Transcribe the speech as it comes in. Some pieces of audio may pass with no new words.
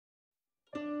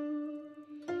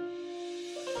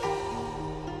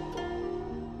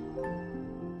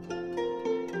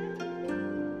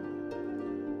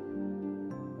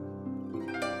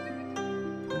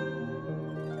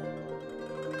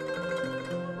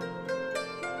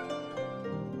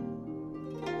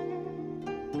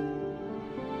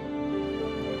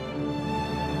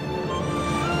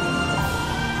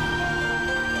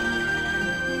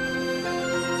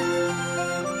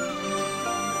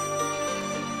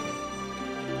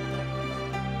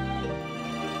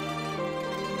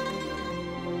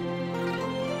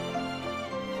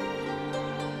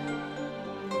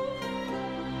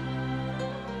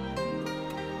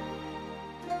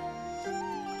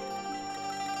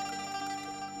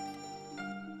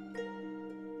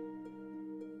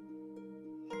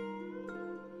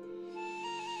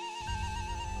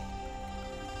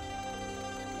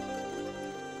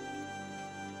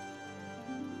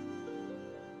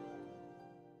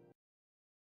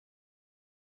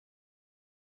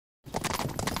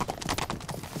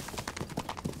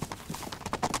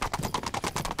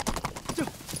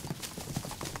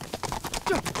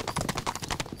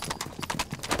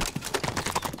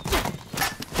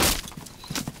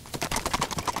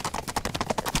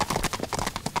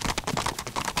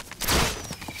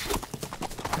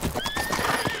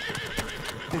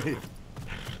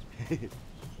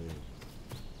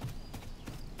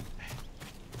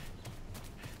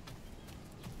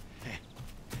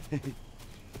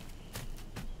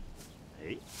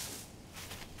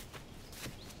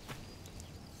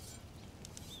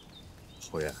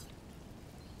侯爷，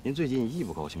您最近一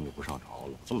不高兴就不上朝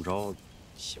了，这么着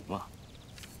行吗？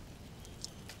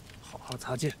好好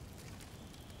擦剑。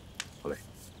好嘞。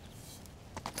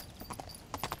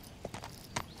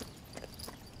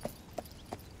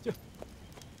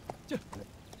进。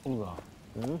公子，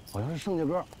好像是盛家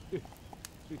哥。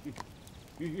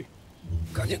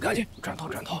赶紧转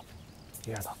头，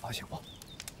别让他发现我，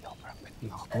要不然被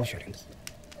他骂狗血淋头。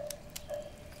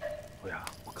侯爷，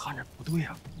我看着不对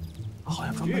呀，他好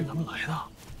像专奔咱们来的。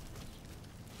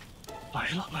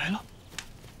来了。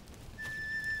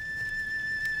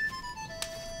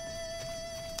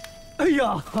哎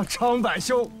呀，长柏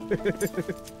兄，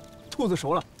兔子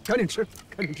熟了，赶紧吃。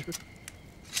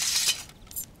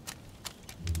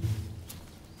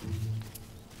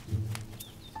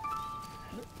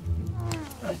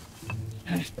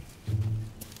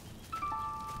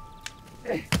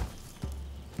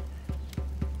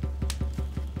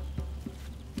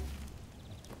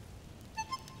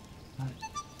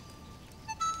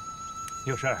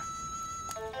有事儿？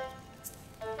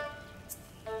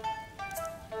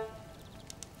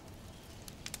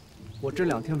我这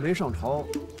2天没上朝，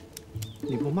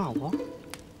你不骂我？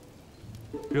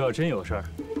若要真有事儿，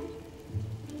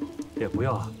也不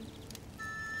要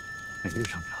每日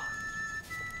上朝。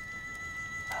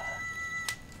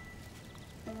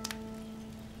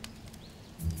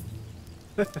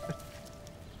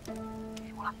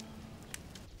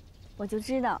我就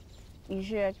知道，你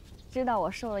是知道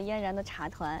我受了嫣然的茶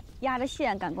团，压着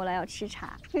线赶过来要吃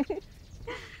茶。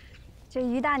这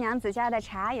于大娘子家的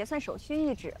茶也算首屈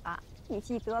一指了。你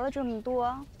记得了这么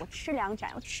多，我吃2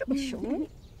盏又吃不穷。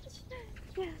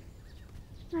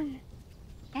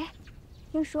哎，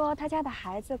听说他家的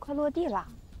孩子快落地了。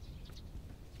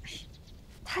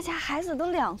他家孩子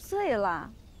都2岁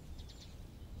了，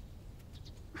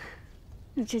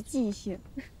你这记性。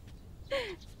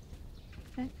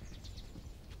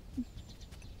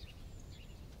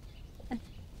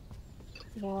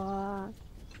我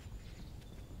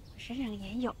身上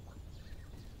也有，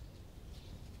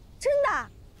真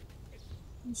的？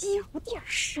你有点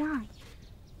事儿，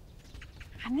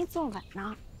还没坐稳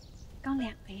呢，刚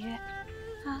2个月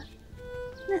啊。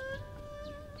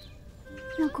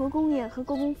那国公爷和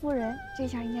国公夫人这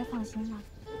下应该放心了。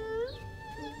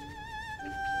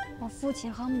我父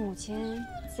亲和母亲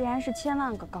自然是千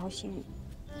万个高兴，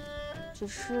只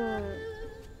是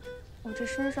我这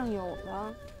身上有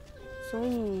了。所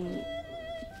以，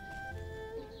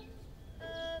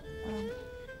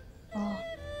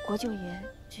国舅爷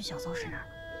去小邹氏那儿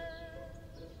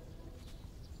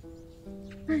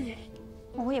了。哎，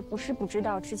我也不是不知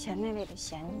道之前那位的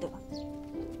贤德，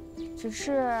只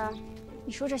是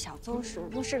你说这小邹氏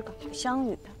若是个好乡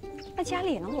女，那家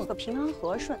里也能有个平安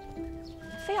和顺，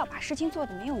非要把事情做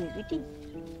得没有余地。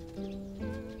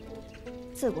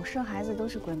自古生孩子都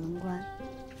是鬼门关，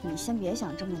你先别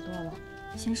想这么多了。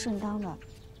先顺当的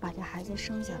把这孩子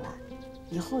生下来，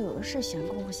以后有的是闲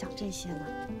工夫想这些呢。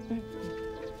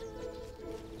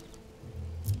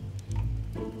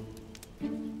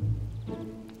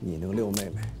你那个六妹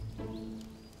妹，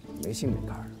没心没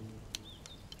肝的。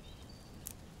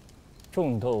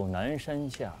种豆南山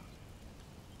下，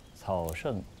草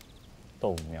盛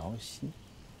豆苗稀。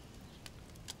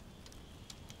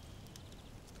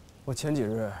我前几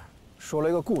日说了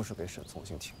一个故事给沈从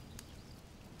兴听。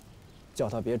叫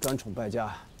他别专宠败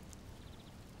家。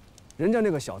人家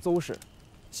那个小邹氏，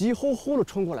急吼吼的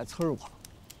冲过来呲我。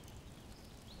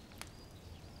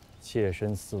妾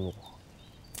身思路，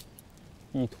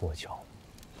一脱壳。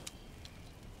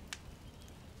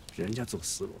人家做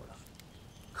丝罗的，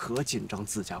可紧张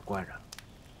自家官人了。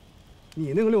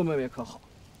你那个六妹妹可好，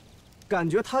感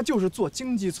觉她就是做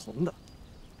经济从的。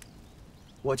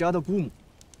我家的姑母，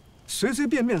随随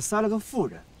便便塞了个妇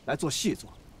人来做细作，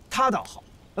她倒好。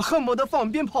恨不得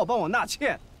放鞭炮帮我纳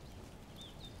妾。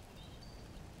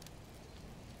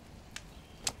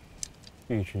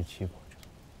欲知其果者，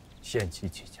先期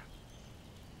其家。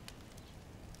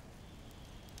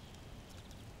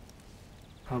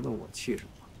他问我气什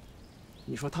么？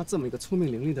你说他这么一个聪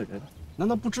明伶俐的人，难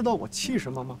道不知道我气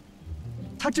什么吗？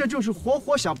他这就是活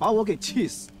活想把我给气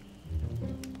死。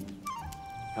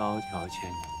迢迢千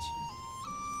年期，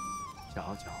皎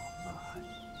皎河海，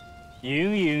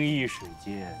盈盈一水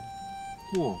间，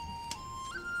过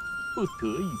不得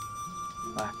已。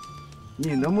哎，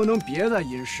你能不能别再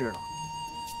吟诗了？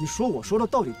你说我说的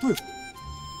到底对不对？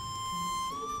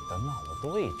敢骂我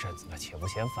多一阵子，那岂不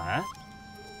嫌烦？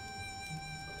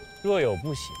若有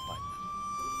不喜欢的，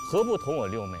何不同我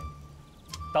六妹妹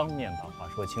当面把话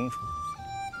说清楚？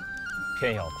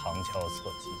偏要旁敲侧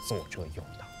击，左遮右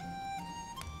挡。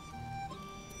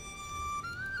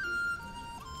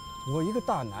我一个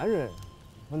大男人，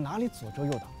我哪里左遮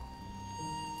右挡啊？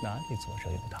哪里左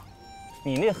遮右挡？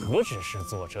你那何止是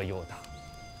左遮右挡？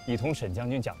你同沈将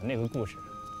军讲的那个故事，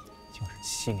就是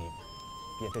心里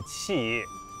憋着气，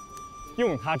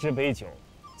用他之杯酒，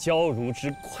浇如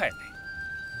之快美。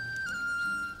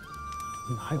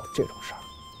哪有这种事儿？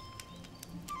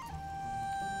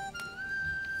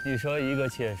你说一个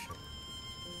妾室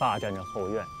霸占着后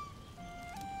院，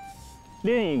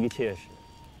另一个妾室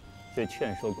却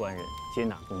劝说官人接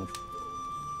纳公主。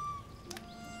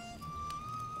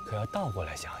可要倒过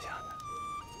来想想呢，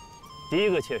第一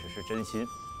个妾室是真心，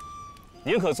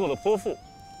宁可做了泼妇，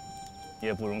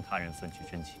也不容他人分取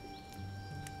真情；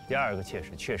第二个妾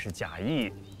室却是假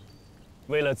意，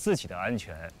为了自己的安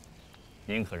全，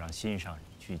宁可让心上人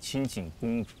去亲近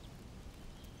公主。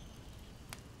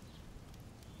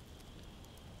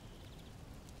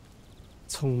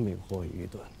聪明或愚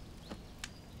钝，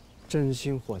真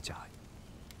心或假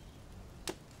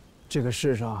意，这个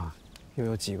世上又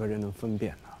有几个人能分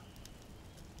辨呢？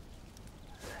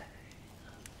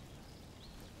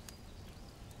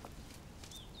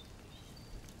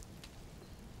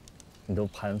你都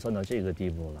盘算到这个地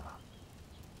步了，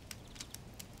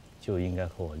就应该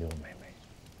和我六妹妹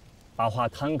把话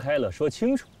摊开了说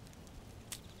清楚。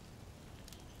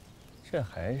这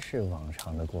还是往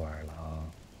常的顾二郎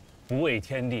不畏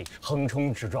天地、横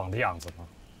冲直撞的样子吗？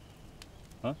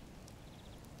啊？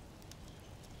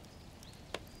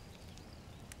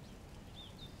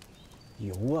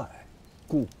由爱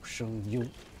故生忧，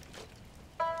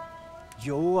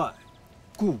由爱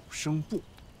故生怖。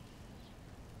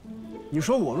你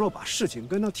说我若把事情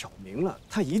跟他挑明了，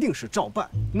他一定是照办，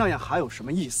那样还有什么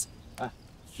意思？哎，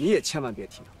你也千万别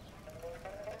提他。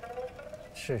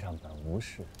世上本无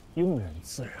事，庸人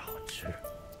自扰之。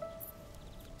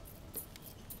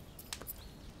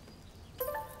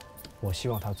我希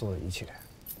望他做的一切，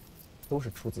都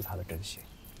是出自他的真心。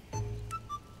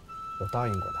我答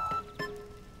应过他，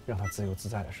让他自由自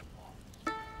在的生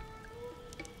活。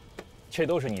这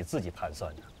都是你自己盘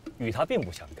算的，与他并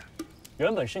不相干。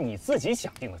原本是你自己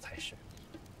想定的才是，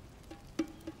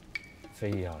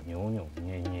非要扭扭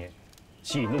捏捏、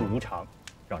喜怒无常，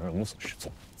让人无所适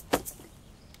从。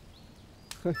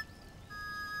哼，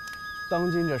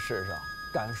当今这世上，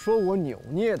敢说我扭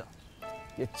捏的，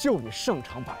也就你盛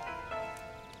长版。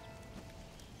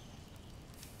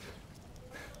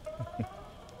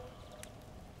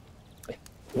哎，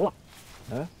服了。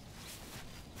嗯。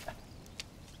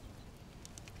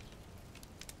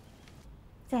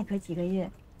再隔几个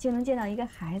月就能见到一个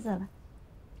孩子了，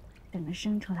等他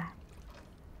生出来，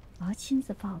我要亲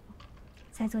自抱抱，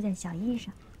再做件小衣裳。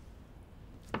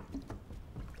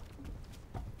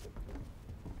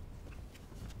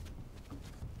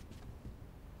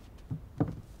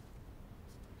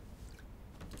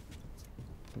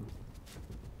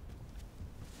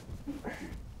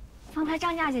方才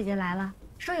张家姐姐来了，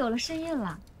说有了身孕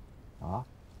了。啊？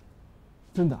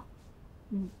真的？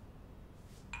嗯。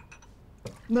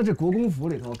那这国公府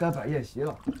里头该摆宴席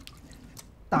了，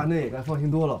大内也该放心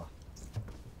多了吧？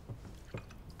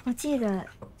我记得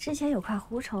之前有块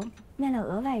狐虫，面料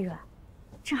额外软，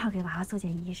正好给娃娃做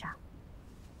件衣裳。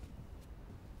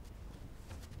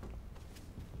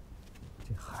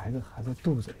这孩子还在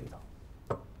肚子里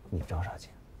头，你着啥急？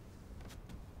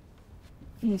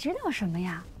你知道什么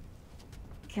呀？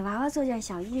给娃娃做件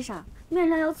小衣裳，面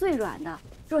料要最软的，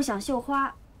若想绣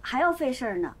花还要费事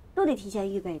儿呢，都得提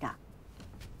前预备的。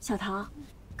小唐，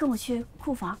跟我去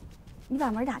库房，你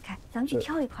把门打开，咱们去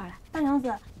挑一块来。大娘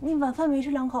子，你晚饭没吃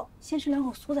两口，先吃两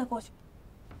口酥再过去。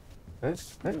哎，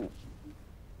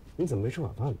你怎么没吃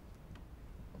晚饭呢？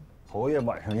侯爷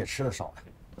晚上也吃的少，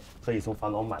特意从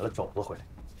樊楼买了肘子回来。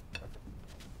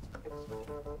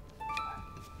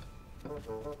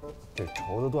这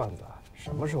绸子缎子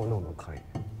什么时候弄都可以，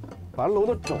樊楼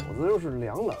的肘子要是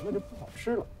凉了，那就不好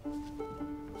吃了。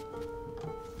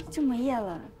这么夜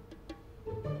了，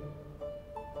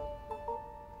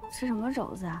吃什么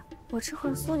肘子啊？我吃会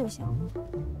儿酥就行。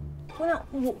姑娘，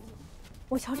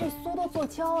我瞧这酥都做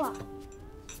焦了。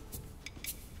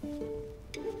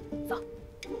走。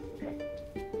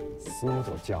酥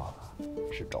都焦了，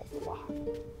是肘子吧？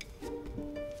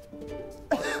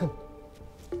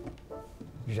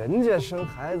人家生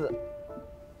孩子，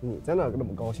你在那儿那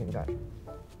么高兴干什么？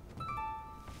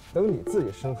等你自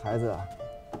己生孩子啊，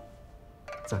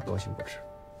再高兴不迟。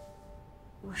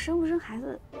我生不生孩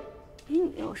子，跟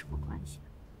你有什么关系？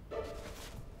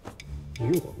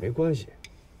与我没关系。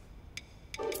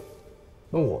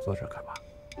那我坐这干嘛？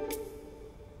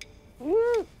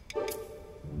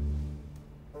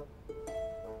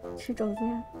吃肘子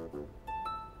呀？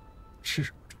吃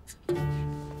什么肘子？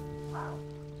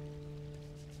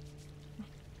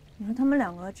你说他们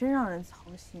两个真让人操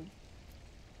心。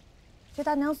这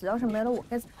大娘子要是没了我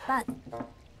该怎么办？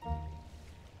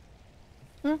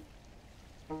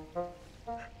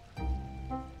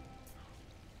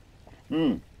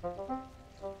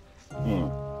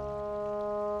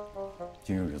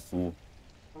今日的酥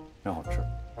真好吃。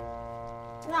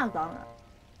那当然，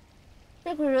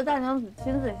这可是大娘子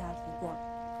亲自下厨做的。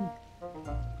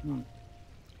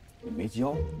也没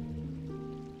教。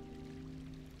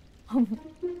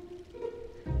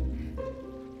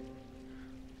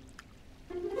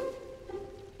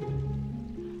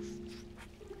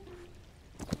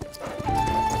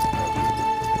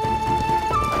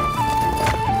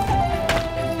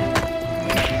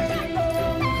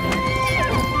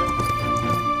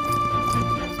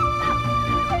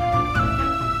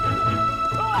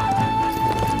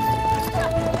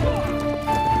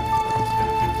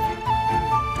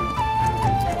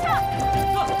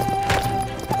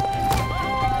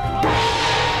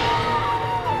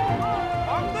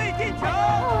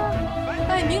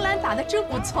真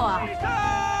不错啊！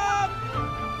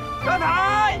上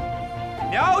台，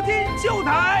秒进秀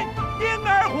台，婴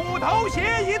儿虎头鞋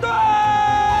一对。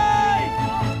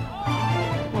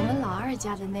我们老二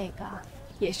家的那个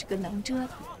也是个能折腾。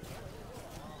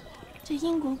这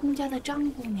英国公家的张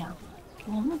姑娘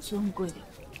多么尊贵，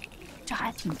这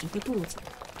还挺着个肚子，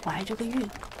怀着个孕，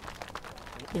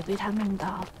也被他弄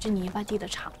到这泥巴地的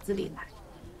厂子里来。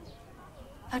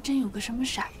她真有个什么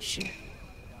闪失？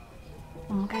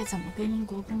我们该怎么跟英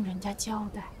国公人家交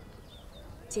代？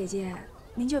姐姐，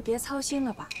您就别操心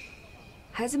了吧，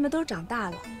孩子们都长大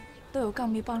了，都有杠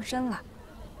妹傍身了，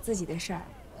自己的事儿，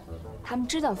他们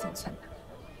知道分寸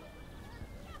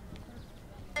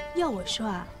的。要我说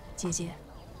啊，姐姐，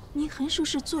您横竖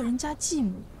是做人家继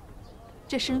母，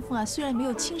这身份啊虽然没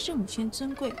有亲生母亲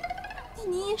尊贵，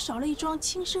但您也少了一桩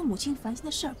亲生母亲烦心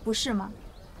的事儿，不是吗？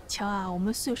瞧啊，我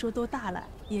们岁数都大了，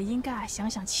也应该想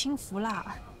想亲福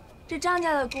啦。这张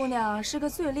家的姑娘是个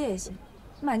最烈性，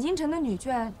满京城的女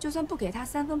眷就算不给她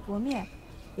3分薄面，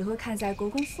也会看在国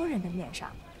公夫人的面上。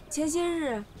前些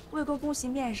日魏国公席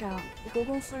面上，国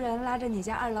公夫人拉着你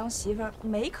家二郎媳妇儿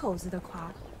没口子的夸，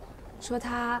说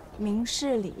她明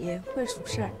事理，会处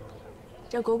事儿。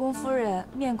这国公夫人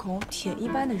面孔铁一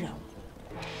般的人物，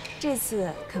这次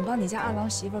肯帮你家二郎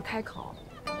媳妇儿开口，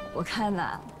我看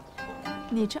呐，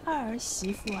你这二儿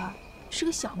媳妇啊，是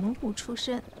个小门户出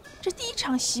身。这第一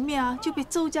场席面啊，就被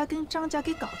邹家跟张家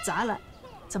给搞砸了，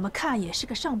怎么看也是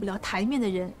个上不了台面的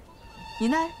人。你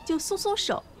呢，就松松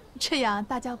手，这样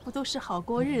大家不都是好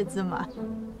过日子吗？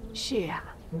是啊，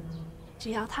只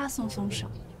要他松松手，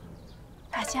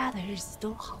大家的日子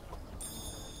都好过。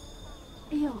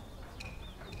哎呦，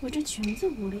我这裙子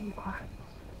捂了一块儿，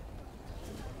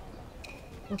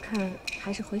我看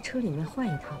还是回车里面换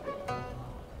一套吧。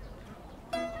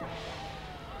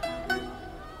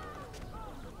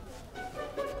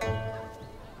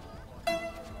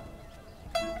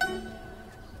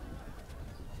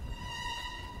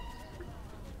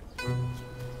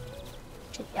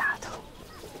这丫头，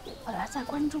本来在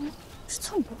关中是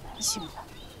寸步难行的，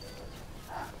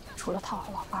除了讨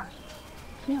好老二，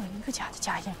没有一个家的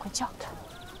家宴会叫他。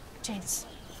这次，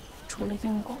除了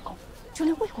英国公，就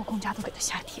连魏国公家都给他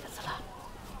下帖子了。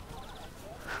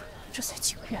这才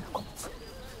几个月的功夫，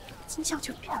景象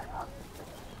就变了。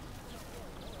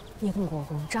英国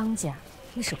公张家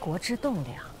那是国之栋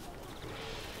梁，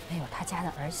没有他家的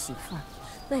儿媳妇儿，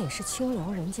那也是青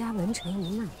楼人家文臣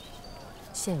一脉。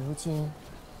现如今，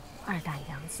二大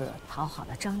娘子讨好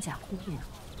了张家姑娘，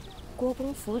国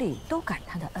公府里都感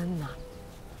他的恩呢，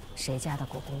谁家的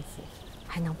国公府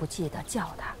还能不记得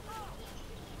叫他？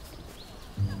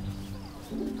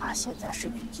他现在是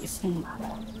羽翼丰满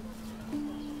了，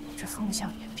这风向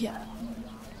也变了，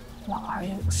老二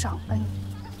又有上恩，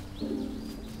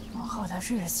往后的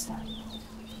日子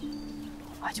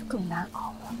恐怕就更难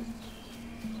熬了。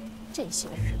这些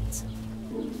日子，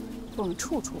我们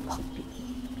处处碰壁，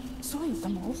所有的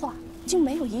谋划竟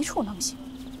没有一处能行。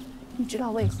你知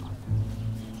道为何？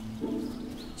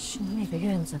是那个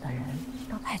院子的人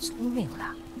都太聪明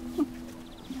了。哼，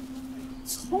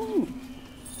聪明？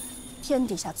天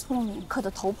底下聪明刻得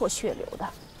头破血流的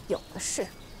有的是，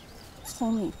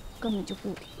聪明根本就不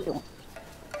理用。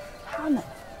他们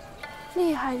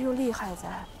厉害就厉害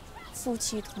在夫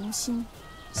妻同心，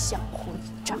相互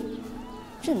倚仗，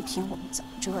任凭我们怎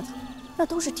么折腾。那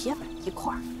都是铁板一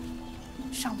块，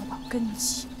上不到根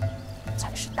基，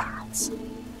才是大忌。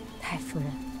太夫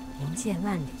人，明鉴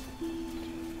万里。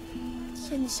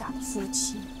天下的夫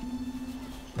妻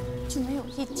就没有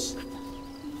一体的。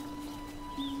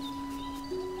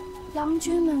郎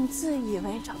君们自以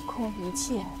为掌控一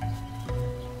切，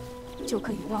就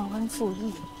可以忘恩负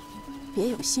义，别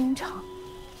有心肠。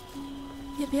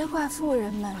也别怪妇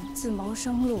人们自谋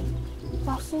生路，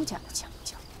挖夫家的墙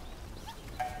角。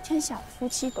天下的夫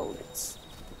妻都如此，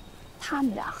他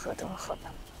们俩何德何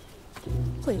能？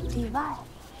会有例外？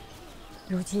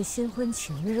如今新婚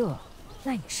情热，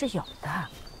那也是有的。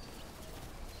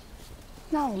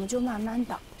那我们就慢慢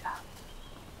等着。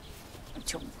我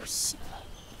就不信了，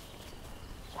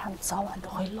他们早晚都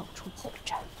会露出破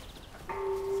绽。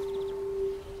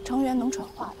成员能传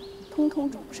话的，通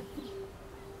通终身。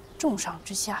重赏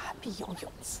之下必有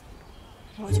勇夫，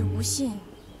我就不信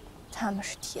他们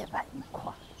是铁板一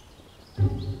块。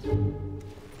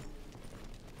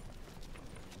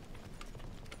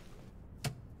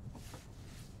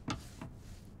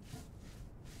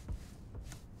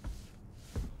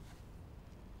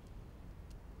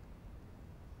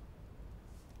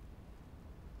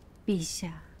陛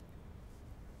下，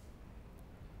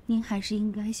您还是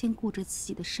应该先顾着自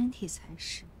己的身体才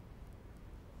是。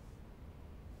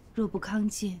若不康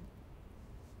健，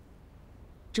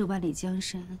这万里江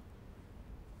山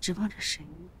指望着谁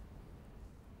呢？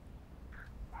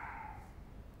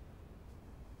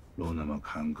路那么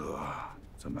坎坷，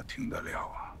怎么停得了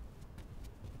啊？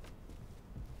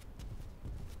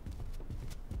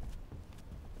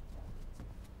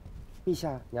陛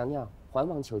下、娘娘，桓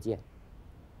王求见。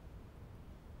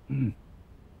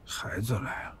孩子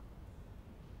来了。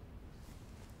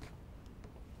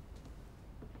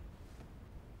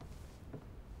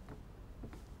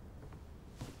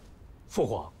父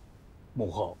皇，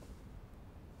母后，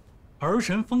儿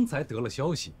臣方才得了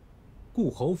消息，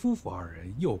顾侯夫妇二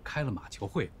人又开了马球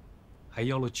会，还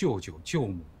邀了舅舅舅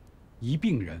母一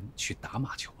并人去打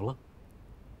马球了。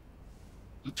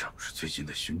这不是最近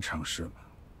的寻常事吗？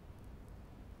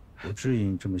不至于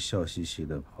你这么笑嘻嘻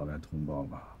的跑来通报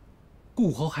吧？顾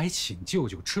侯还请舅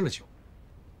舅吃了酒，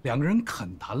两个人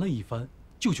恳谈了一番，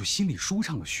舅舅心里舒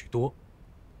畅了许多，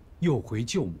又回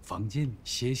舅母房间里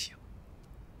歇息了。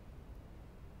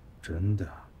真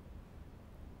的？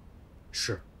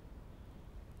是。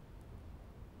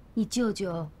你舅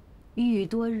舅郁郁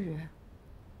多日，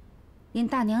连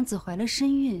大娘子怀了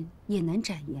身孕也难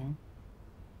展颜。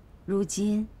如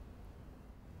今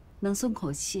能松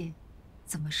口气，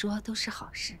怎么说都是好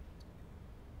事。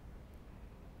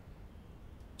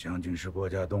将军是国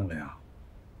家栋梁，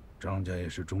张家也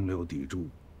是中流砥柱。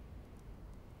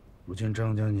如今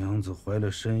张家娘子怀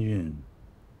了身孕，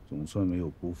总算没有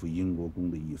辜负英国公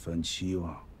的一番期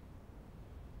望。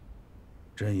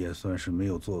朕也算是没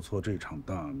有做错这场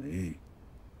大媒。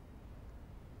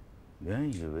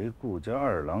原以为顾家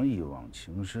二郎一往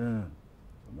情深，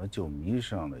怎么就迷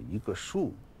上了一个庶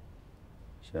女？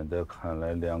现在看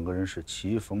来，两个人是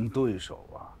棋逢对手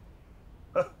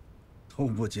啊，都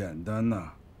不简单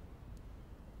呐。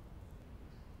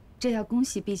这要恭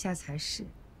喜陛下才是。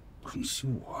恭喜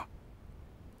我？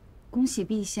恭喜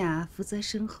陛下福泽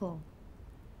深厚，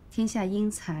天下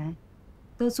英才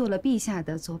都做了陛下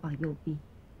的左膀右臂。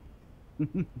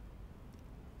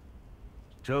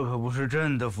这可不是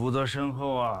朕的福泽深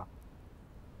厚啊，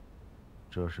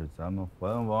这是咱们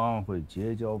桓王会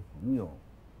结交朋友，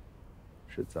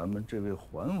是咱们这位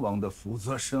桓王的福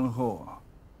泽深厚啊。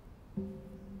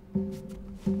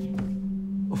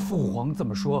父皇这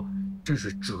么说，真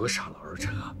是折煞了儿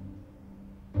臣啊。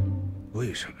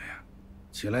为什么呀？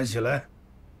起来，起来，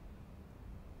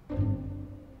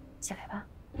起来吧。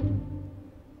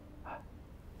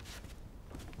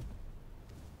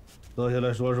坐下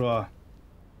来说说，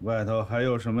外头还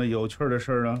有什么有趣的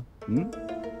事儿啊？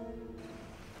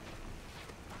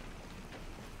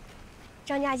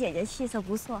张家姐姐气色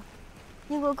不错，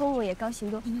英国公公也高兴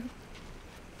多。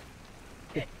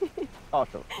倒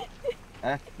是，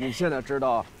哎，你现在知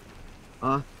道，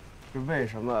是为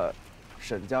什么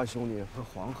沈家兄弟和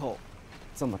皇后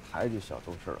这么抬举小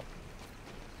宗室了？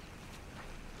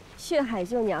血海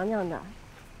救娘娘的，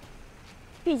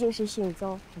毕竟是姓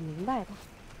邹，很明白的。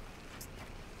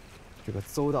这个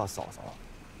邹大嫂嫂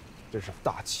真是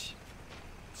大气，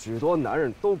许多男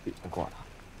人都比不过她。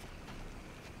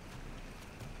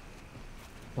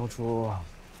当初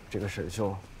这个沈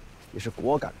兄也是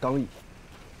果敢刚毅，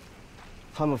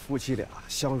他们夫妻俩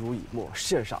相濡以沫，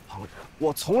羡煞旁人。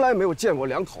我从来没有见过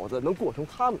两口子能过成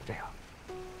他们这样。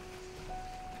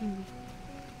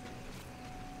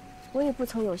我也不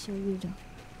曾有幸遇着。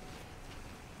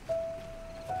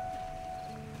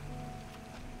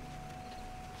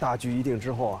大局已定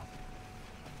之后啊，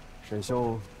沈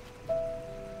兄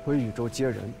回禹州接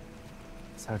人，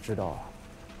才知道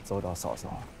邹大嫂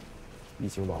嫂已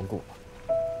经亡故了。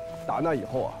打那以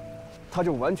后啊，他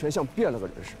就完全像变了个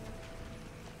人似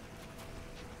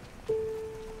的。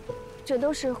这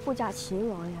都是护驾秦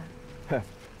王呀！嘿，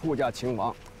护驾秦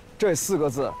王，这4个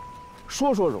字，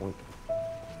说容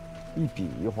易，一笔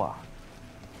一画，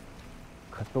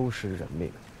可都是人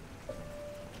命。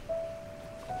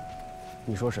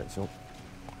你说沈兄，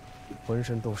浑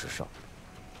身都是伤。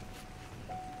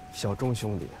小钟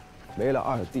兄弟没了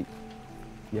2弟，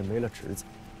也没了侄子。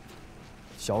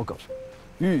小耿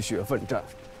浴血奋战，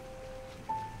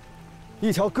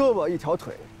一条胳膊一条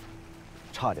腿，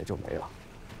差点就没了。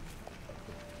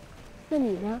那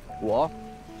你呢？我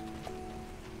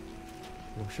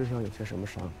身上有些什么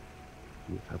伤，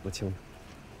你还不清楚？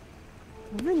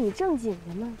我问你正经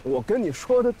的吗？我跟你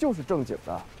说的就是正经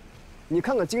的。你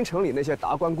看看京城里那些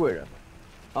达官贵人，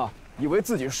啊，以为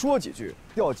自己说几句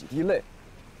掉几滴泪，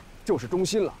就是忠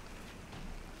心了。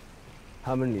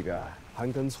他们里边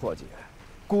盘根错节，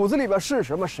骨子里边是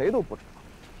什么谁都不知道。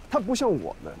他不像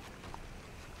我们。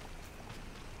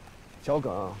小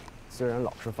耿虽然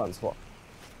老是犯错，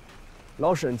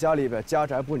老沈家里边家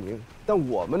宅不宁，但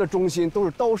我们的忠心都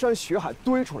是刀山血海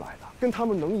堆出来的，跟他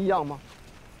们能一样吗？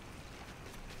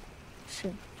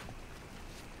是。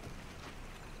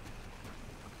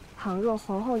倘若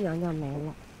皇后娘娘没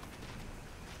了，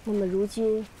那么如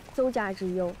今邹家之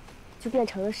忧就变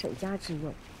成了沈家之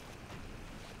忧。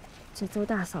这邹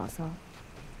大嫂嫂，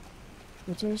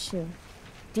我真是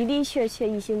的的确确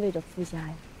一心为着夫家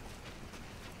呀。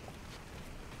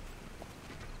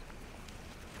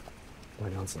我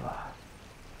娘子啊，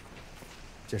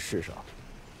这世上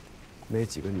没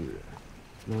几个女人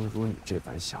能如你这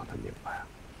般想得明白啊。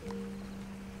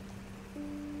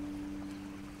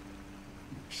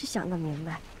是想得明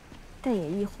白，但也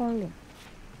一荒凉。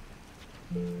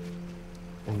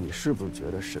那你是不是觉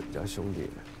得沈家兄弟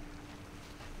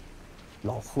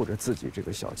老护着自己这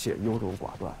个小妾优柔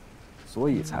寡断，所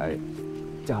以才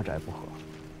家宅不和？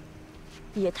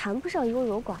也谈不上优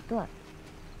柔寡断。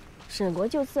沈国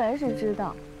舅自然是知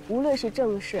道，无论是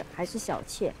正室还是小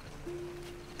妾，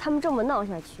他们这么闹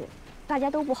下去，大家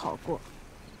都不好过。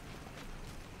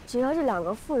只要这2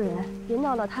个妇人别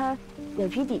闹到他眼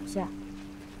皮底下，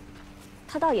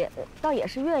他倒也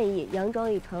是愿意佯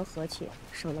装一团和气，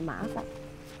省了麻烦。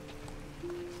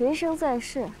人生在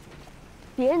世，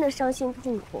别人的伤心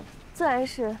痛苦，自然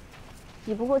是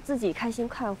比不过自己开心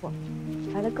快活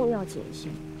来得更要紧一些。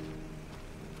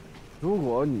如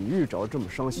果你遇着这么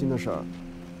伤心的事儿，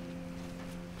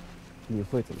你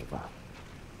会怎么办？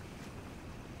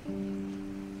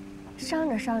伤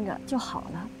着伤着就好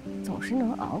了，总是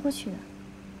能熬过去的。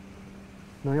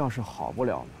那要是好不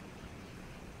了呢？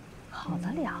好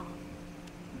得了。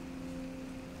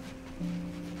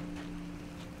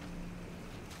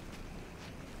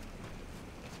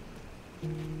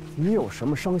你有什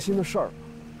么伤心的事儿？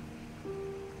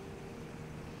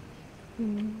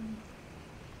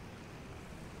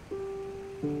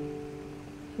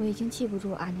我已经记不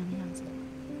住阿娘的样子了，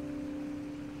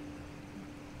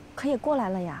可也过来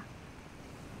了呀。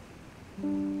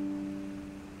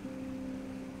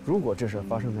如果这事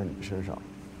发生在你身上，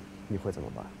你会怎么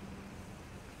办？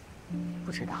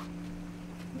不知道，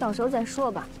到时候再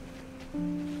说吧。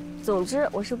总之，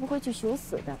我是不会去寻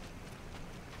死的。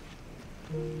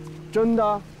真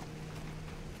的？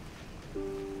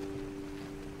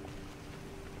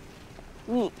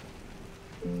你，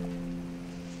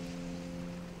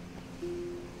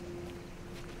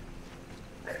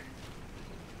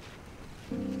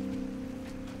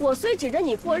我虽指着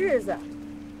你过日子，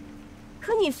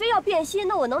可你非要变心，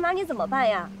那我能拿你怎么办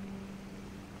呀？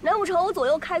难不成我左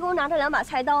右开弓，拿着2把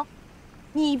菜刀，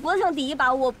你脖子上抵一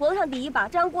把，我脖子上抵一把，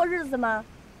这样过日子吗？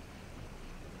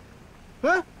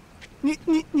哎，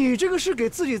你这个是给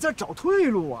自己在找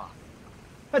退路啊！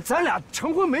哎，咱俩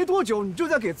成婚没多久，你就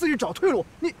在给自己找退路，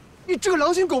你这个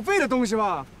狼心狗肺的东西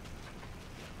吗？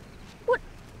我，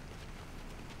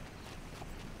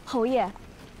侯爷，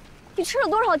你吃了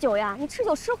多少酒呀？你吃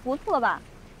酒吃糊涂了吧？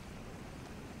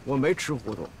我没吃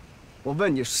糊涂。我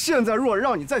问你，现在若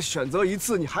让你再选择一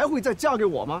次，你还会再嫁给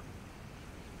我吗？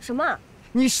什么？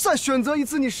你再选择一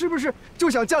次，你是不是就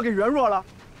想嫁给袁若了？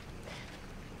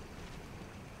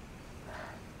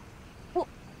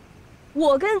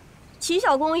我跟齐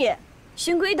小公爷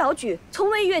循规蹈矩，从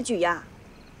未越矩呀。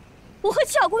我和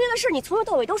齐小公爷的事，你从头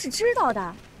到尾都是知道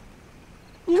的。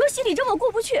你说心里这么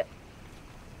过不去，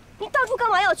你当初干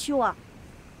嘛要娶我？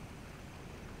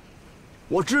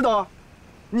我知道啊，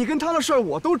你跟他的事儿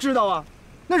我都知道啊。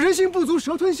那人心不足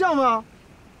蛇吞象啊。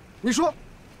你说，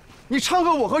你掺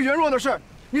和我和袁若的事，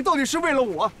你到底是为了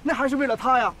我，那还是为了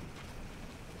他呀？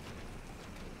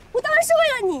我当然是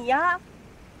为了你呀！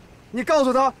你告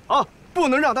诉他啊，不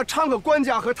能让他掺和官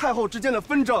家和太后之间的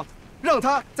纷争，让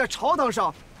他在朝堂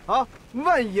上啊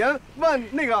万言万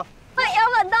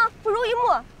当，不如一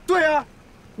墨。对呀，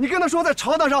你跟他说在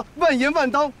朝堂上万言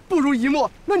万当，不如一墨。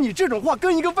那你这种话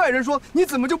跟一个外人说，你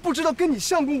怎么就不知道跟你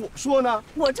相公我说呢？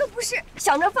我这不是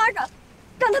想着法儿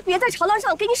让他别在朝堂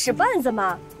上给你使绊子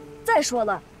吗？再说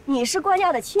了，你是官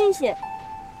家的亲信，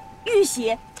玉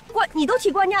玺你都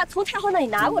替官家从太后那里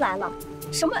拿过来了，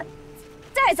什么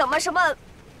再怎么什么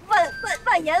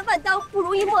万言万当不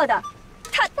如一墨的，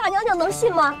大娘娘能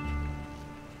信吗？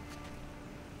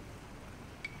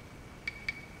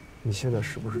你现在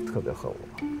是不是特别恨我？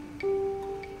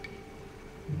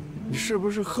你是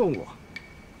不是恨我？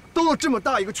兜了这么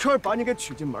大一个圈把你给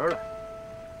娶进门来。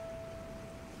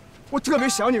我特别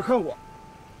想你恨我，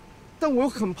但我又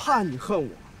很怕你恨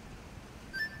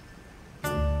我。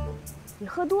你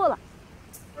喝多了。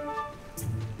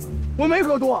我没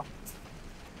喝多，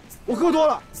我喝多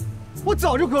了，我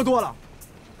早就喝多了。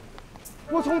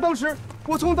我从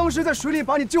当时在水里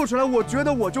把你救出来，我觉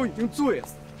得我就已经醉了。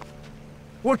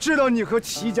我知道你和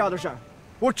齐家的事儿，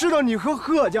我知道你和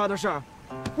贺家的事儿，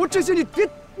我这些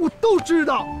我都知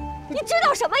道。你知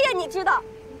道什么呀？你知道？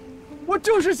我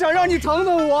就是想让你疼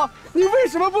疼我，你为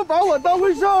什么不把我当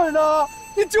回事儿呢？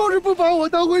你就是不把我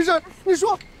当回事儿。你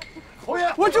说，侯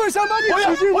爷，我就是想把你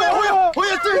娶进门。侯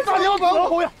爷，这是大娘子。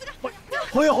侯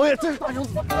爷，这是大娘子。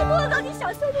我到底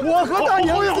想说的？我和大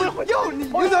娘子要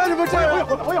你干什么事儿？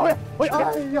侯爷，侯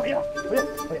爷，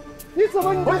你怎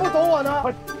么就不懂我呢？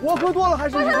我喝多了还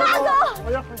是你喝多了？拉走！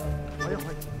侯爷，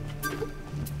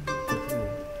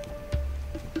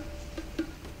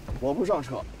我不上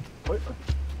车。侯爷，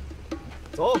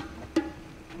走。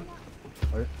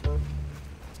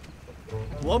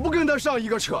我不跟他上一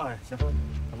个车。哎，行，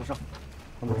咱们上，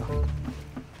咱们上。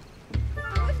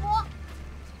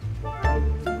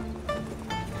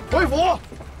回府。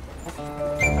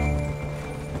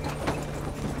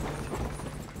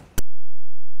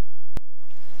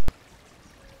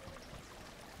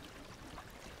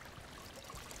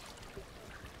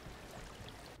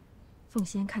凤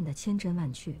仙看得千真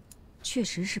万确，确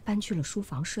实是搬去了书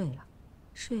房睡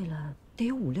了得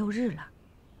有5、6日了。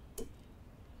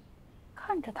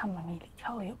看着他们蜜里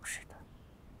调油似的，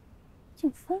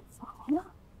竟分房了。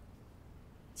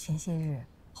前些日，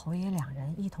侯爷2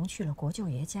人一同去了国舅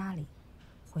爷家里，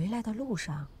回来的路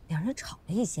上2人吵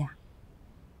了一架。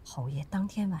侯爷当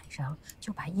天晚上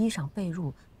就把衣裳被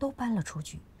褥都搬了出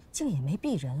去，竟也没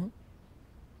避人。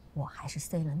我还是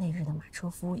塞了那日的马车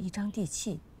夫一张地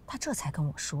契。他这才跟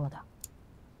我说的。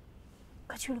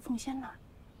可去了凤仙那儿？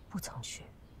不曾去。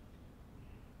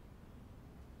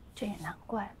这也难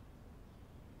怪。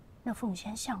那凤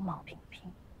仙相貌平平，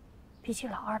比起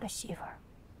老二的媳妇儿，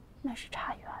那是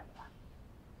差远了。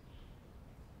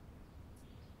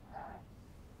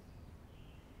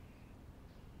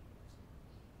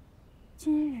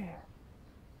今日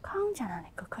康家那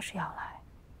个可是要来，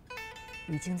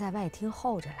已经在外厅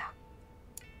候着了。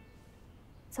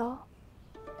走。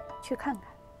去看看，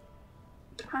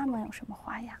他们有什么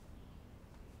花样？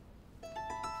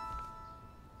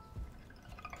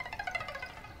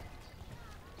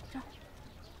这，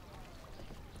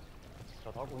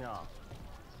小桃姑娘，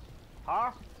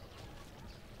桃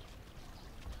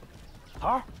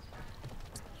儿，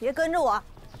别跟着我！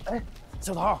哎，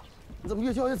小桃，你怎么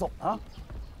越叫越走呢？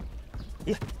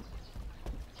咦，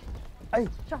哎，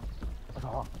这儿，小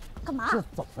桃，干嘛？这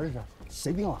怎么了？这是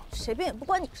谁病了？谁病也不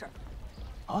关你事儿。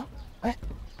啊，哎，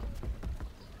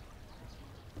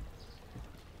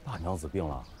大娘子病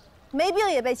了，没病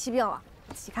也被气病了，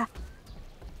仔细看。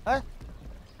哎，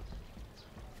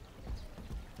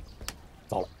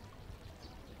糟了，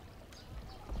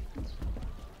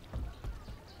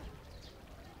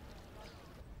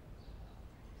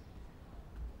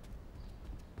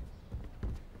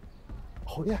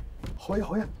侯爷，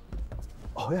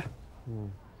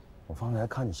我方才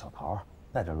看见小桃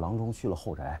带着郎中去了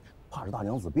后宅。怕是大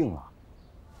娘子病了。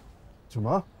什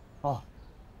么？啊！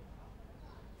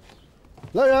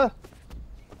来人！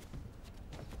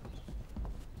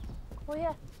侯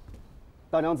爷，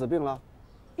大娘子病了，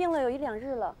病了有1、2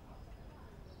日了。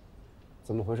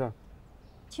怎么回事？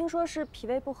听说是脾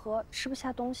胃不和，吃不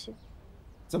下东西。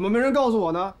怎么没人告诉我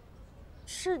呢？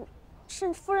是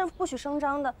夫人不许声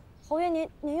张的。侯爷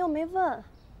您又没问。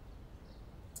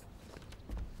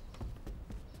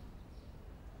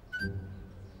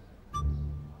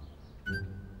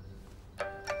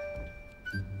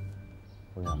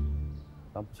侯爷，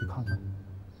咱不去看看？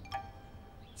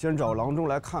先找郎中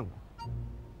来看看。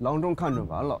郎中看诊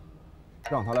完了，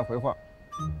让他来回话。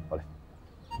好嘞。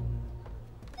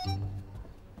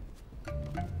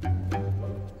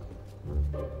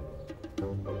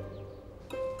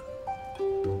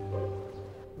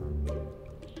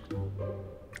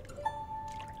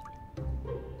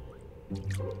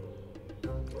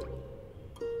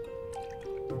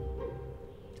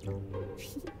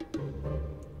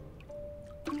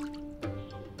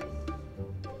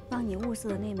帮你物色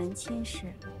的那门亲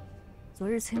事，昨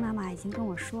日崔妈妈已经跟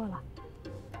我说了，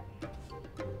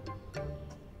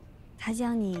她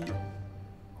将你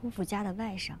姑父家的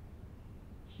外甥，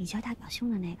你叫他表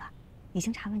兄的那个，已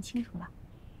经查问清楚了。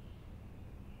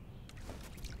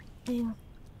哎呀，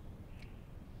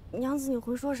娘子，你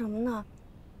会说什么呢？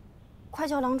快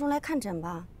叫郎中来看诊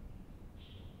吧。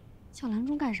叫郎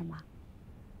中干什么？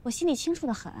我心里清楚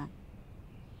的很，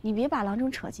你别把郎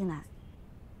中扯进来。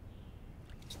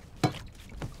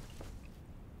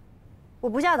我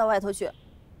不嫁到外头去，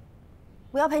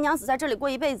我要陪娘子在这里过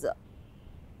一辈子。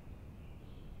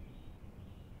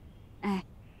哎，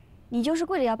你就是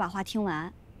跪着要把话听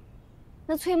完。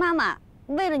那崔妈妈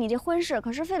为了你这婚事，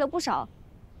可是费了不少。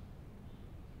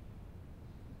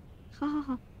好好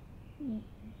好，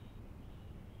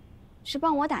是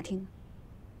帮我打听的。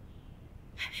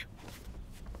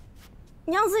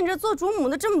娘子，你这做主母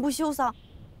的这么不羞臊，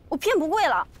我偏不跪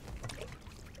了。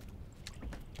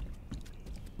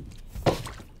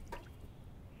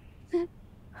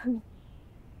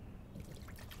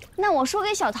那我说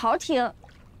给小桃听，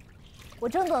我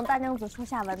正等大娘子说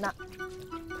下文呢。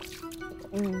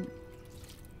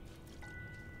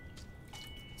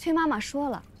崔妈妈说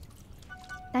了，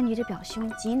丹菊这表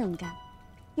兄极能干，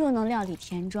又能料理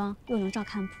田庄，又能照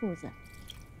看铺子，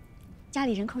家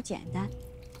里人口简单，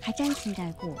还沾亲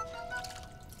带故。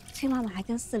崔妈妈还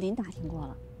跟四邻打听过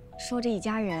了，说这一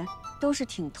家人都是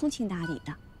挺通情达理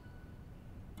的。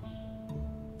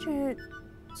这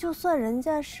就算人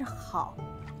家是好，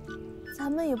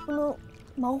咱们也不能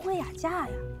盲婚哑嫁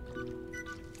呀。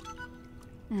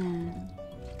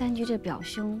丹菊这表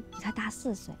兄比他大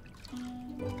4岁，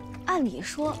按理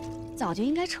说早就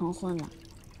应该成婚了，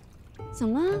怎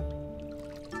么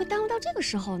会耽误到这个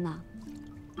时候呢？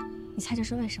你猜这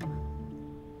是为什么？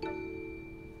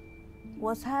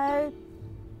我猜，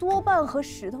多半和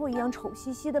石头一样丑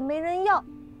兮兮的，没人要。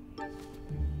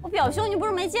我表兄你不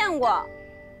是没见过？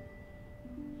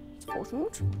瞅什么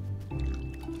瞅？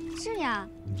是呀，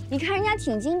你看人家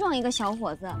挺精壮一个小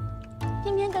伙子，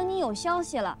偏偏等你有消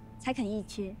息了才肯一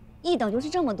亲，一等就是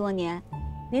这么多年，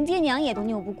连爹娘也都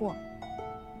拗不过，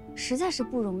实在是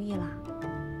不容易啦。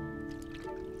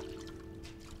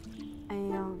哎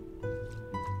呀，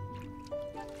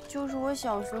就是我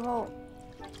小时候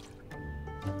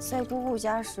在姑姑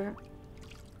家时，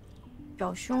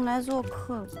表兄来做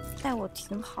客，待我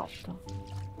挺好的。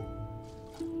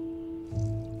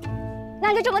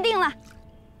那就这么定了。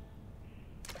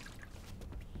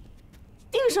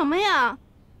定什么呀？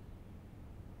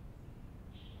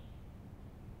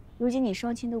如今你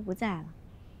双亲都不在了，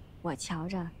我瞧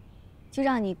着，就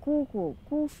让你姑姑、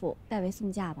姑父代为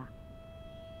送嫁吧。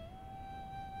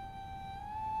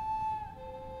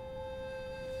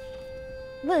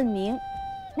问名、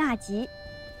纳吉、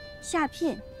下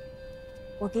聘，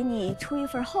我给你出一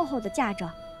份厚厚的嫁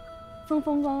妆，风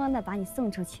风光光的把你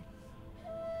送出去。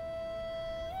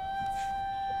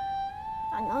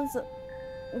大娘子，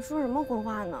你说什么荤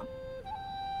话呢？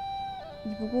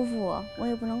你不辜负我，我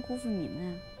也不能辜负你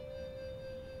们。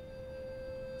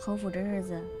侯府这日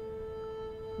子，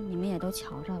你们也都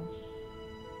瞧着了。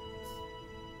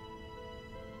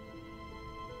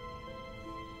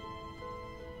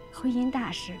婚姻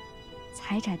大事，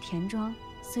财产田庄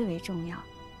虽为重要，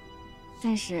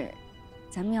但是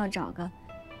咱们要找个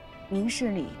明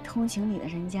事理、通情理的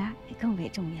人家也更为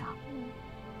重要。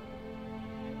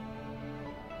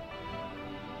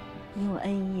你我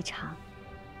恩义一场，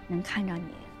能看着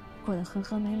你过得和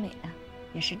和美美的，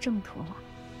也是正途了。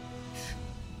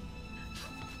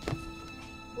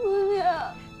姑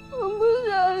娘，我不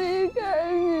想离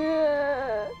开你。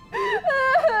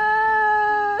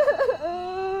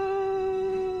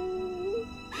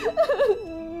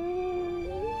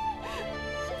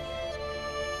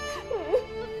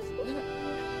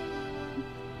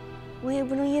我也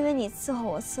不能因为你伺候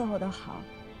我伺候的好，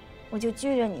我就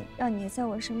拘着你，让你在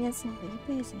我身边伺候一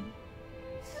辈子。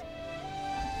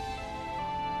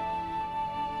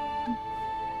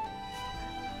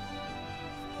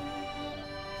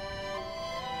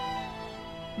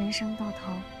人生到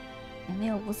头，也没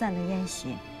有不散的宴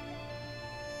席。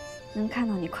能看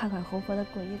到你快快活活的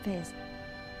过一辈子，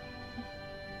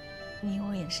你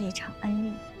我也是一场恩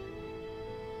义。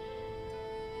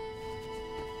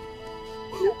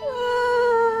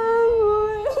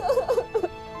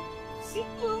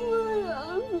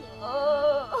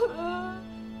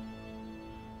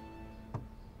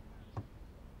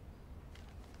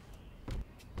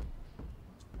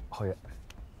侯爷，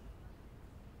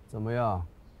怎么样？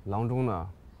郎中呢？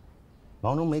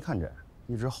郎中没看诊，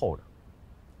一直候着。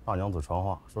大娘子传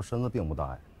话说身子并不大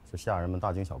碍，是下人们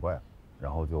大惊小怪，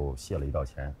然后就谢了一道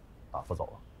钱，打发走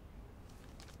了。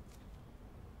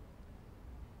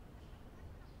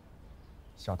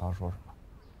小桃说什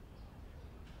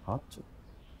么？啊，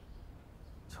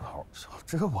小桃，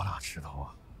这我哪知道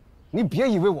啊？你别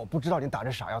以为我不知道你打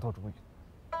这傻丫头主意。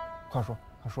快说，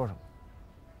他说什么？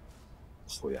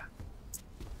侯爷，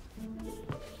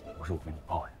不是我跟你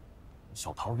抱怨，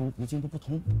小桃如今都不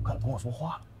敢同我说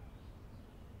话了。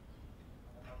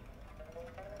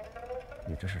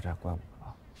你这是在怪我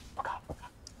啊？不敢，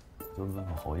就是问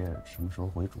问侯爷什么时候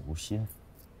回主屋歇。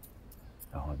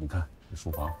然后你看这书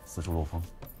房四处漏风，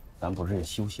咱不是也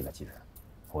休息了几日，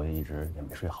侯爷一直也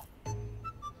没睡好。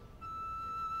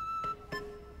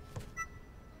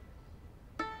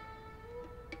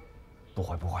不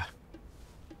会。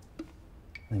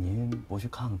那您不去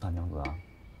看看大娘子啊？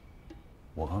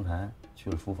我刚才去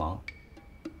了书房，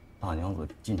大娘子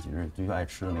近几日最爱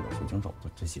吃的那个水晶肘子，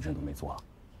这几日都没做了。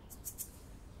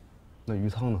那鱼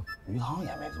汤呢？鱼汤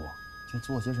也没做，就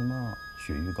做些什么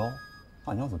鳕鱼糕。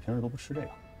大娘子平时都不吃这个。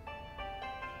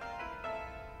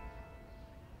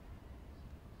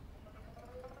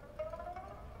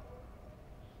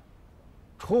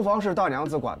厨房是大娘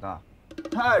子管的，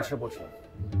她爱吃不吃。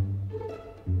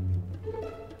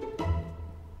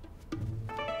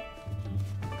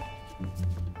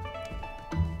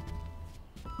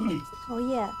侯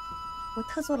爷，我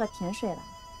特做了甜水来。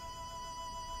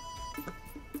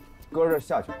搁这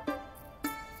下去吧。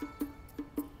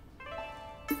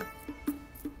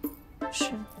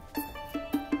是。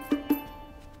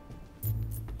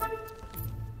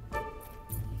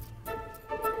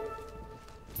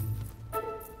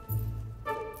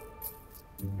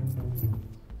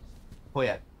侯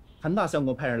爷，韩大相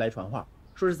公派人来传话，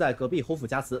说是在隔壁侯府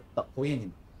家祠等侯爷您。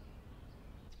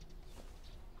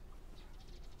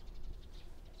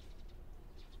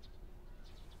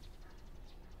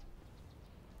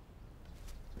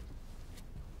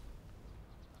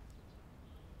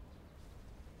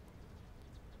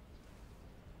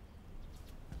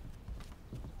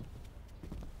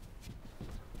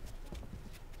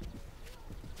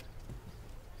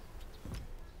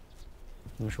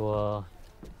听说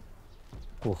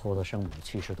顾后的生母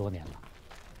去世多年了，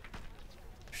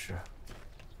是。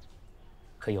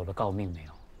可有了诰命没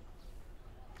有？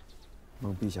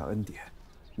蒙陛下恩典，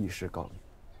一时诰命。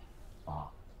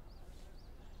啊，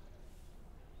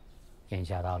天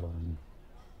下大伦，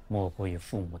莫过于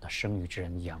父母的生育之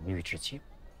恩、养育之情。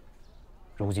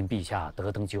如今陛下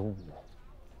得登95，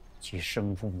其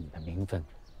生父母的名分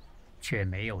却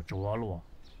没有着落，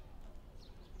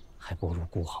还不如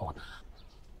顾后呢。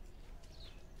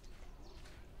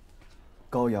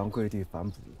高阳贵地反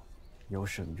哺，有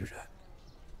审于人。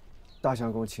大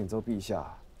相公请奏陛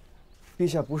下，陛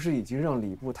下不是已经让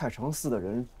礼部太常寺的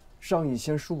人商议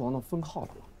先书王的封号了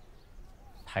吗？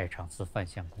太常寺范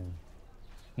相公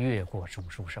越过中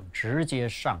书省，直接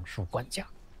上书官家，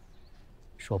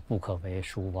说不可为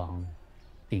书王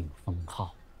定封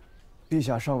号。陛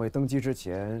下尚未登基之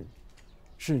前，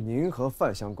是您和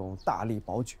范相公大力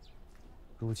保举，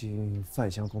如今范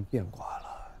相公变卦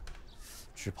了，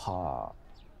只怕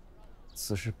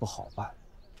此事不好办。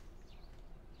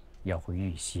要回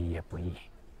玉溪也不易，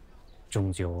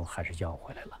终究还是要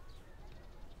回来了。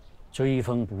追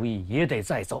封不易，也得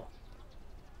再奏。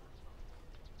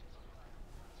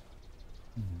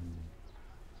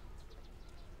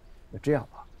那这样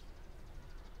吧，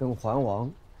等桓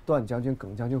王、段将军、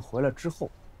耿将军回来之后，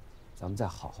咱们再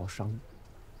好好商议。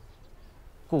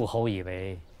顾侯以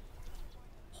为，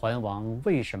桓王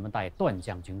为什么带段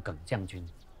将军、耿将军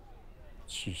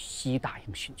去西大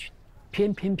营巡军，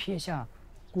偏偏撇下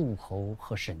顾侯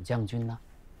和沈将军呢？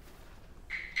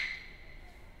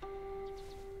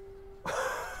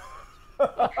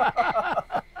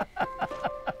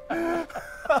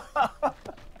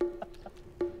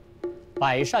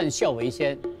百善孝为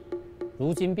先，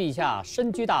如今陛下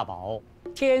身居大宝，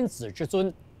天子之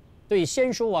尊，对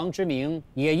先书王之名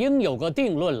也应有个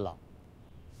定论了。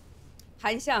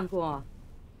韩相公，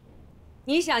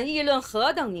你想议论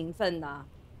何等名分呢？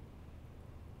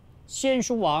先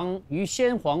书王与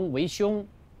先皇为兄，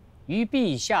与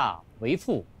陛下为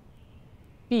父，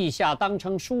陛下当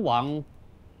称书王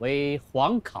为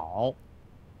皇考。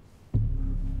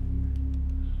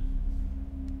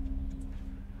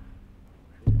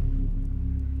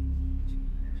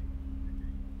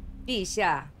陛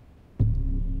下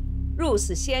入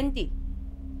祀先帝，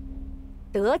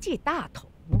德继大统，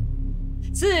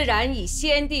自然以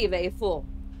先帝为父。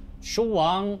叔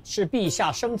王是陛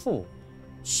下生父，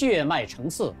血脉承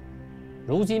嗣。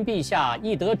如今陛下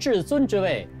亦得至尊之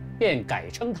位，便改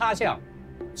称他相，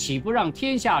岂不让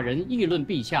天下人议论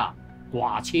陛下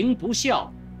寡情不孝？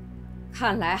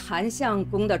看来韩相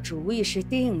公的主意是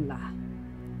定了。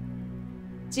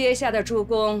阶下的诸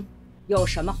公有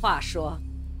什么话说？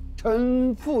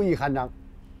臣附议韩章。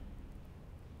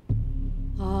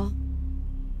哦，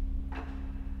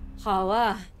好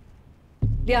啊，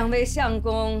两位相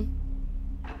公，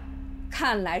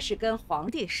看来是跟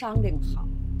皇帝商量好，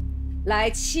来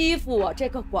欺负我这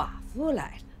个寡妇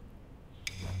来了。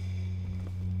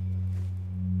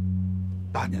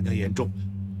大娘娘言重了，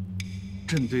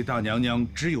朕对大娘娘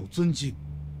只有尊敬，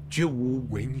绝无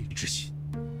违逆之心。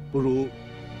不如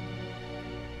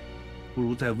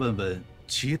再问问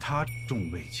其他众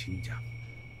位卿家。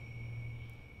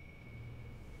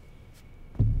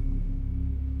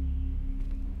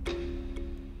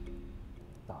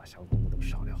大相公们都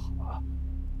商量好啊。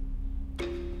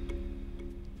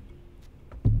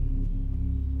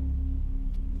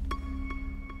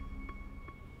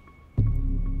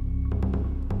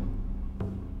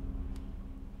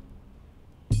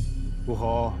顾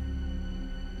侯，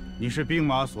你是兵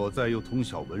马所在，又通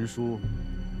晓文书，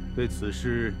对此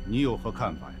事你有何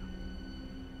看法呀？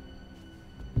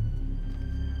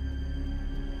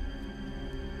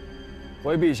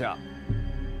回陛下，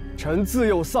臣自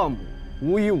幼丧母，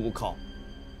无依无靠，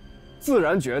自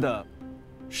然觉得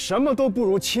什么都不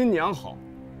如亲娘好。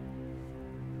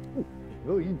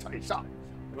阿谀谄煞。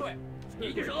对，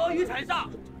你就是阿谀谄煞。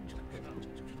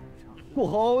顾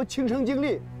侯亲身经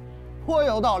历，颇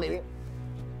有道理。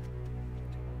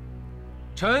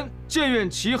臣谏愿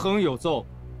齐衡有奏。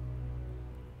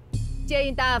谏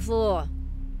议大夫，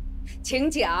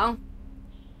请讲。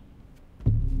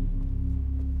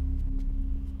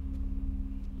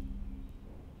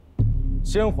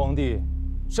先皇帝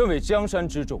身为江山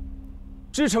之重，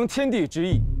知承天地之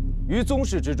意，于宗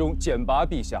室之中简拔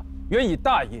陛下，原以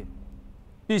大业。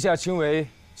陛下亲为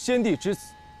先帝之子，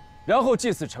然后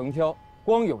祭祀承挑，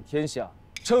光有天下，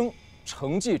称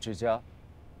承继之家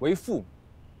为父母，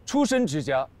出身之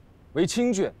家为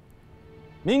亲眷。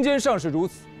民间尚是如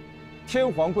此，天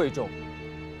皇贵胄，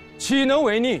岂能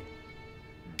违逆？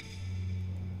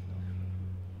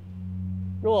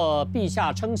若陛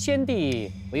下称先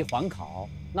帝为皇考，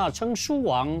那称叔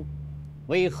王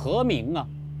为何名啊？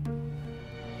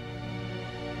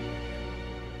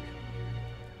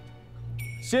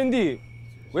先帝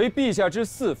为陛下之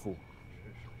嗣父，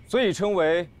所以称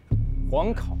为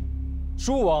皇考；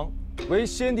叔王为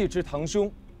先帝之堂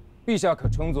兄，陛下可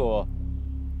称作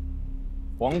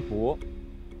皇伯。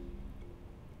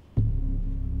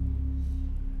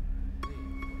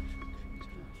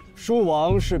叔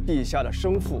王是陛下的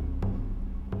生父，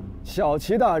小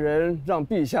齐大人让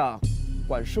陛下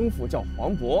管生父叫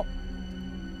皇伯，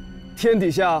天底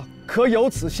下可有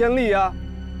此先例啊？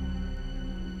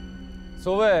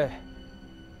所谓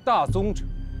大宗者，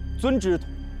尊之统。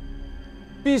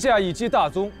陛下以继大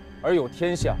宗而有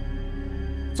天下，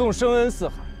纵深恩似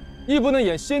海，亦不能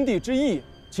掩先帝之义，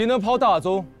岂能抛大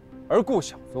宗而顾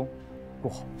小宗？顾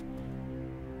侯，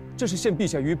这是陷陛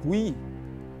下于不义。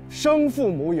生父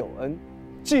母有恩，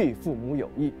继父母有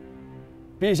义。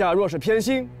陛下若是偏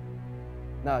心，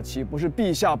那岂不是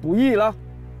陛下不义了？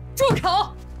住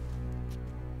口！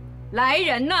来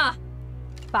人呐，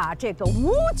把这个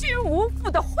无君无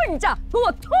父的混账给我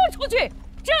拖出去，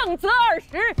正则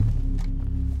20。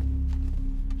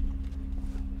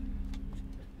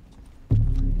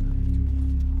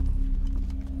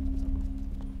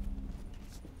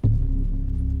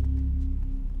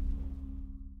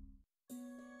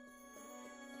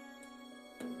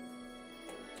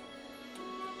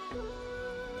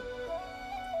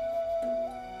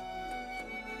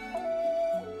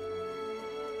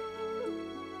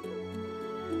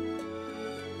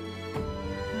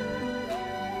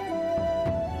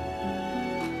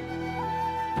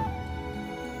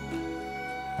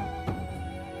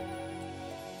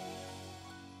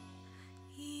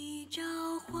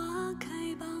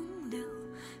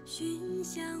寻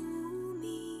香无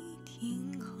觅听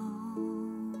候，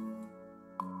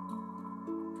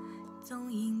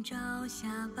纵饮朝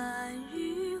霞半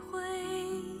日晖，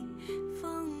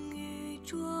风雨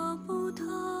捉不透。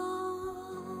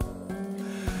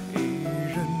一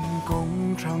人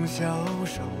共长消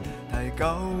瘦，待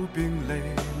高鬓泪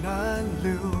难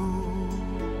流。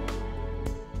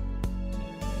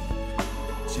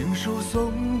经书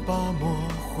诵罢莫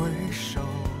回首，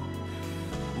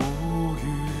无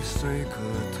语随个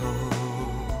头。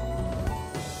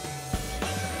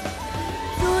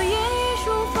昨夜一树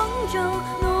风骤，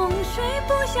浓水不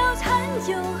消残酒。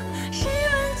试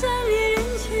问钻猎人，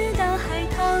却道海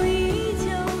棠依旧。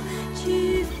知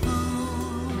否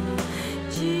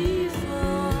知否，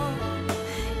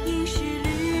应是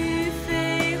绿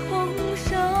肥红瘦。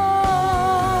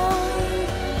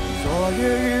昨夜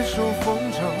一树风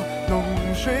骤，浓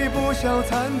水不消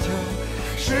残酒。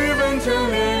试问卷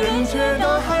猎人，却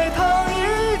道海棠依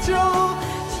旧。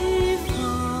知否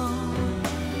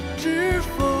知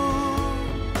否，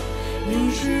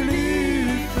应是绿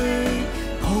肥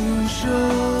红瘦。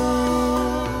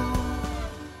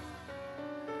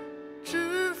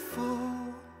知否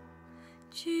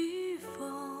知否，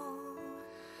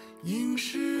应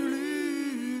是